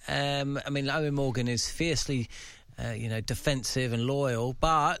today. I mean, Owen Morgan is fiercely defensive and loyal,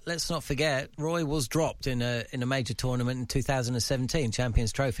 but let's not forget Roy was dropped in a major tournament in 2017,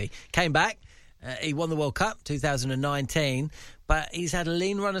 Champions Trophy. Came back, he won the World Cup 2019, but he's had a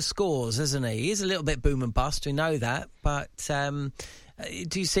lean run of scores, hasn't he? He's a little bit boom and bust, we know that, but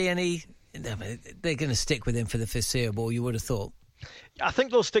do you see any... They're going to stick with him for the foreseeable, you would have thought. I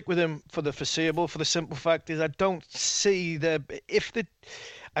think they'll stick with him for the foreseeable, for the simple fact is I don't see them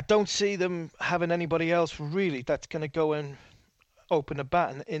having anybody else really that's going to go and open a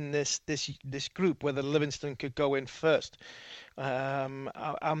bat in this group, whether Livingston could go in first. I'm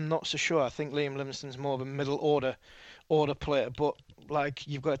not so sure. I think Liam Livingston's more of a middle order player, but like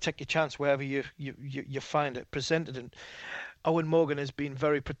you've got to take your chance wherever you find it presented. And Owen Morgan has been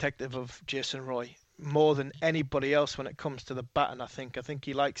very protective of Jason Roy more than anybody else when it comes to the bat, and I think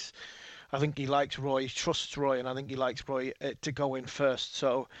he likes Roy, he trusts Roy, and I think he likes Roy to go in first.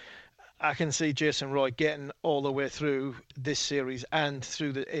 So I can see Jason Roy getting all the way through this series and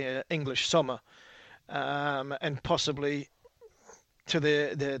through the English summer, and possibly to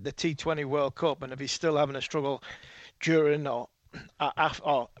the T20 World Cup. And if he's still having a struggle during or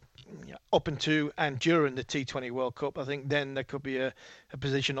up into and during the T20 World Cup, I think then there could be a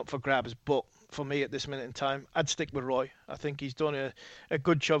position up for grabs. But for me at this minute in time, I'd stick with Roy. I think he's done a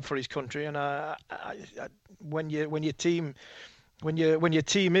good job for his country, and when you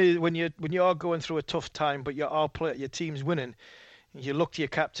are going through a tough time, but your team's winning, you look to your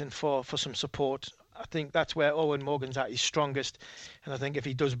captain for some support. I think that's where Owen Morgan's at his strongest, and I think if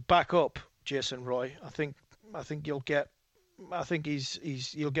he does back up Jason Roy, I think you'll get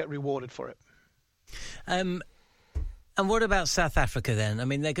rewarded for it. And what about South Africa then? I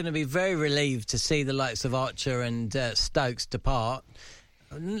mean, they're going to be very relieved to see the likes of Archer and Stokes depart.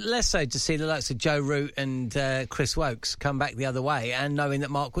 Less so to see the likes of Joe Root and Chris Woakes come back the other way, and knowing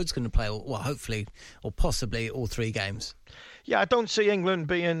that Mark Wood's going to play, hopefully or possibly all 3 games. Yeah, I don't see England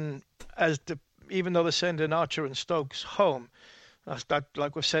being even though they're sending Archer and Stokes home. That,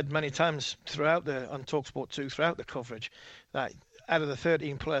 like we've said many times on TalkSport 2 throughout the coverage, that out of the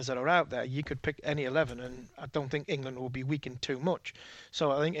 13 players that are out there, you could pick any 11, and I don't think England will be weakened too much.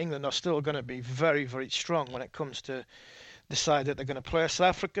 So I think England are still going to be very, very strong when it comes to the side that they're going to play. South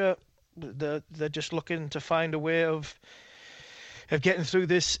Africa, they're just looking to find a way of getting through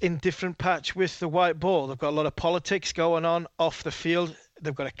this indifferent patch with the white ball. They've got a lot of politics going on off the field.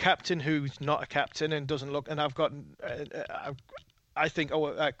 They've got a captain who's not a captain and doesn't look. And I think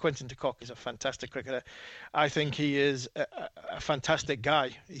Quinton de Kock is a fantastic cricketer. I think he is a fantastic guy.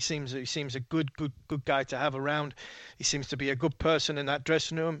 He seems a good guy to have around. He seems to be a good person in that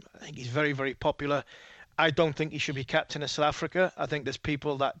dressing room. I think he's very, very popular. I don't think he should be captain of South Africa. I think there's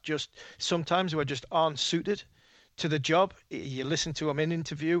people that just sometimes who aren't suited to the job. You listen to him in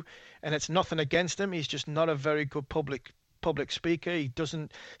interview, and it's nothing against him. He's just not a very good public speaker. He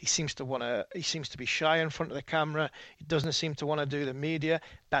seems to be shy in front of the camera. He doesn't seem to want to do the media.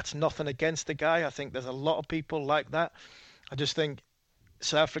 That's nothing against the guy. I think there's a lot of people like that. I just think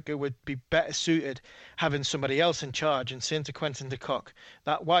South Africa would be better suited having somebody else in charge and saying to Quinton de Kock,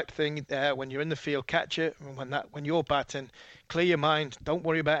 that white thing there, when you're in the field, catch it. And when you're batting, clear your mind. Don't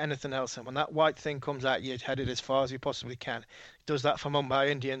worry about anything else. And when that white thing comes at you, head it as far as you possibly can. He does that for Mumbai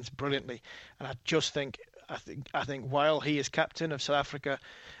Indians brilliantly. And I think while he is captain of South Africa,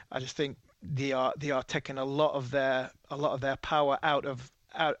 I just think they are taking a lot of their power out of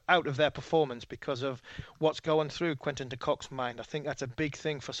their performance because of what's going through Quinton de Kock's mind. I think that's a big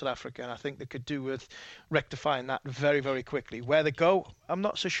thing for South Africa, and I think they could do with rectifying that very, very quickly. Where they go, I'm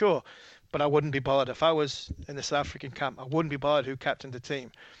not so sure, but I wouldn't be bothered. If I was in the South African camp, I wouldn't be bothered who captained the team.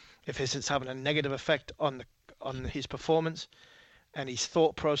 If it's having a negative effect on his performance and his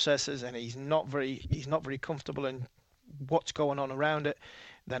thought processes, and he's not very comfortable in what's going on around it,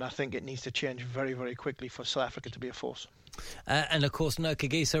 then I think it needs to change very, very quickly for South Africa to be a force. And of course, no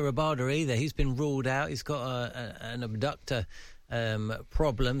Kagiso Rabada either. He's been ruled out. He's got an abductor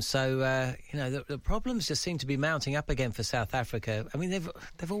problems. So, the problems just seem to be mounting up again for South Africa. I mean,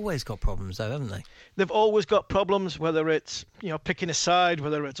 they've always got problems, though, haven't they? They've always got problems, whether it's, picking a side,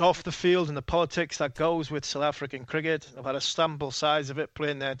 whether it's off the field and the politics that goes with South African cricket. I've had a sample size of it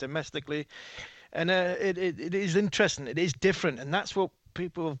playing there domestically. And it is interesting. It is different. And that's what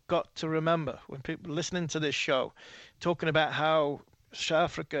people have got to remember when people listening to this show, talking about how South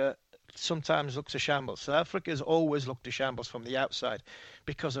Africa sometimes looks a shambles. South Africa has always looked a shambles from the outside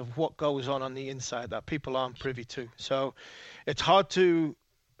because of what goes on the inside that people aren't privy to. So it's hard to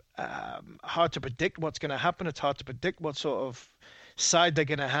predict what's going to happen. It's hard to predict what sort of side they're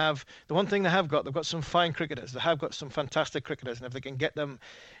going to have. The one thing they've got some fine cricketers. They have got some fantastic cricketers, and if they can get them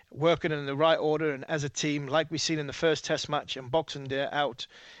working in the right order and as a team, like we've seen in the first Test match in Boxing Day out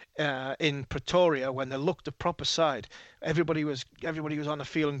in Pretoria, when they looked a proper side, everybody was on the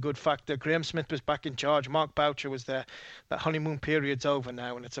feeling good factor. Graham Smith was back in charge. Mark Boucher was there. That honeymoon period's over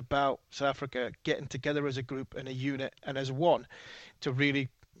now, and it's about South Africa getting together as a group and a unit and as one to really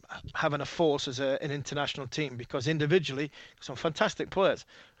having a force as an international team. Because individually, some fantastic players,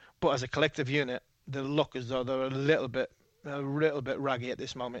 but as a collective unit, they look as though they're a little bit raggy at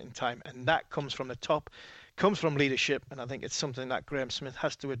this moment in time, and that comes from the top. Comes from leadership, and I think it's something that Graham Smith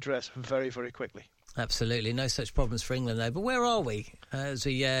has to address very, very quickly. Absolutely. No such problems for England, though. But where are we as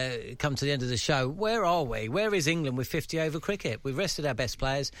we come to the end of the show? Where are we? Where is England with 50-over cricket? We've rested our best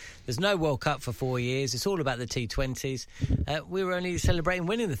players. There's no World Cup for 4 years. It's all about the T20s. We were only celebrating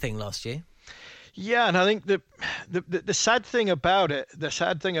winning the thing last year. Yeah, and I think the sad thing about it, the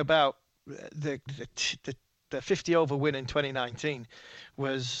 50-over win in 2019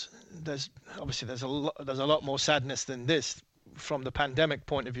 was there's a lot more sadness than this from the pandemic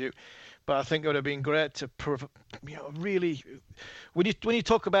point of view, but I think it would have been great to really when you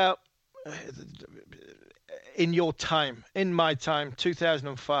talk about in my time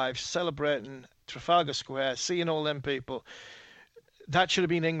 2005 celebrating Trafalgar Square, seeing all them people, that should have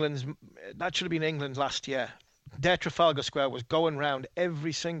been England last year. Their Trafalgar Square was going round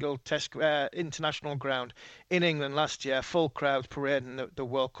every single Test international ground in England last year, full crowds parading the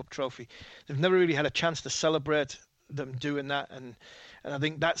World Cup trophy. They've never really had a chance to celebrate them doing that, and I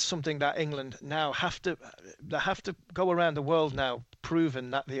think that's something that England now have to go around the world now,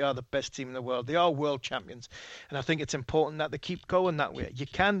 proving that they are the best team in the world. They are world champions, and I think it's important that they keep going that way. You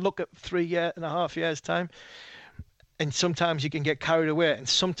can look at 3.5 years time, and sometimes you can get carried away, and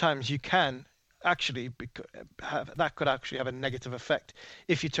sometimes you can actually that could actually have a negative effect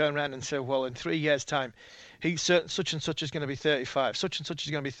if you turn around and say, well, in 3 years' time, such and such is going to be 35, such and such is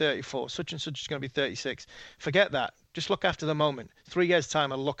going to be 34, such and such is going to be 36. Forget that. Just look after the moment. 3 years'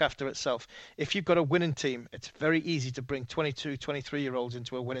 time will look after itself. If you've got a winning team, it's very easy to bring 22, 23-year-olds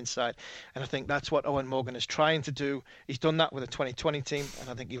into a winning side. And I think that's what Eoin Morgan is trying to do. He's done that with a 2020 team,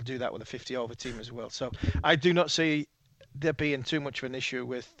 and I think he'll do that with a 50-over team as well. So I do not see there being too much of an issue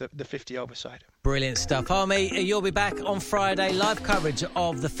with the 50-over side. Brilliant stuff. Harmy, you'll be back on Friday. Live coverage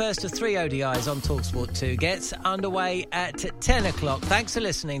of the first of 3 ODIs on TalkSport 2 gets underway at 10 o'clock. Thanks for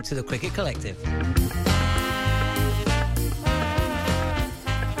listening to the Cricket Collective.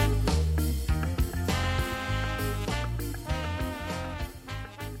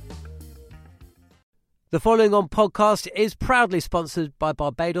 The following on podcast is proudly sponsored by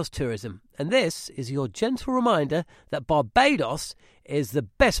Barbados Tourism, and this is your gentle reminder that Barbados is the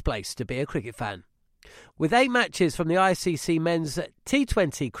best place to be a cricket fan. With 8 matches from the ICC Men's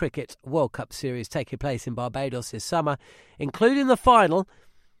T20 Cricket World Cup Series taking place in Barbados this summer, including the final,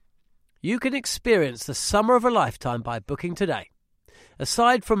 you can experience the summer of a lifetime by booking today.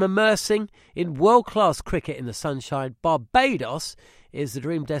 Aside from immersing in world-class cricket in the sunshine, Barbados is the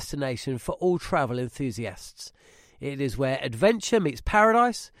dream destination for all travel enthusiasts. It is where adventure meets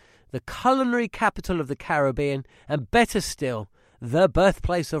paradise, the culinary capital of the Caribbean, and better still, the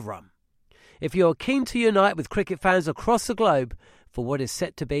birthplace of rum. If you're keen to unite with cricket fans across the globe for what is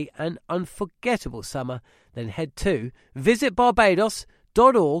set to be an unforgettable summer, then head to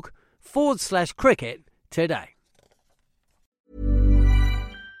visitbarbados.org/cricket today.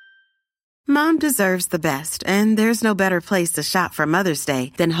 Mom deserves the best, and there's no better place to shop for Mother's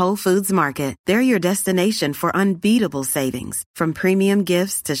Day than Whole Foods Market. They're your destination for unbeatable savings, from premium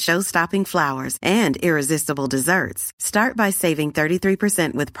gifts to show-stopping flowers and irresistible desserts. Start by saving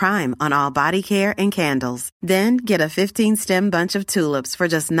 33% with Prime on all body care and candles. Then get a 15-stem bunch of tulips for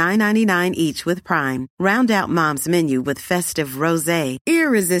just $9.99 each with Prime. Round out Mom's menu with festive rosé,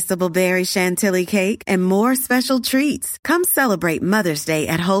 irresistible berry chantilly cake, and more special treats. Come celebrate Mother's Day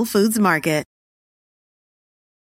at Whole Foods Market.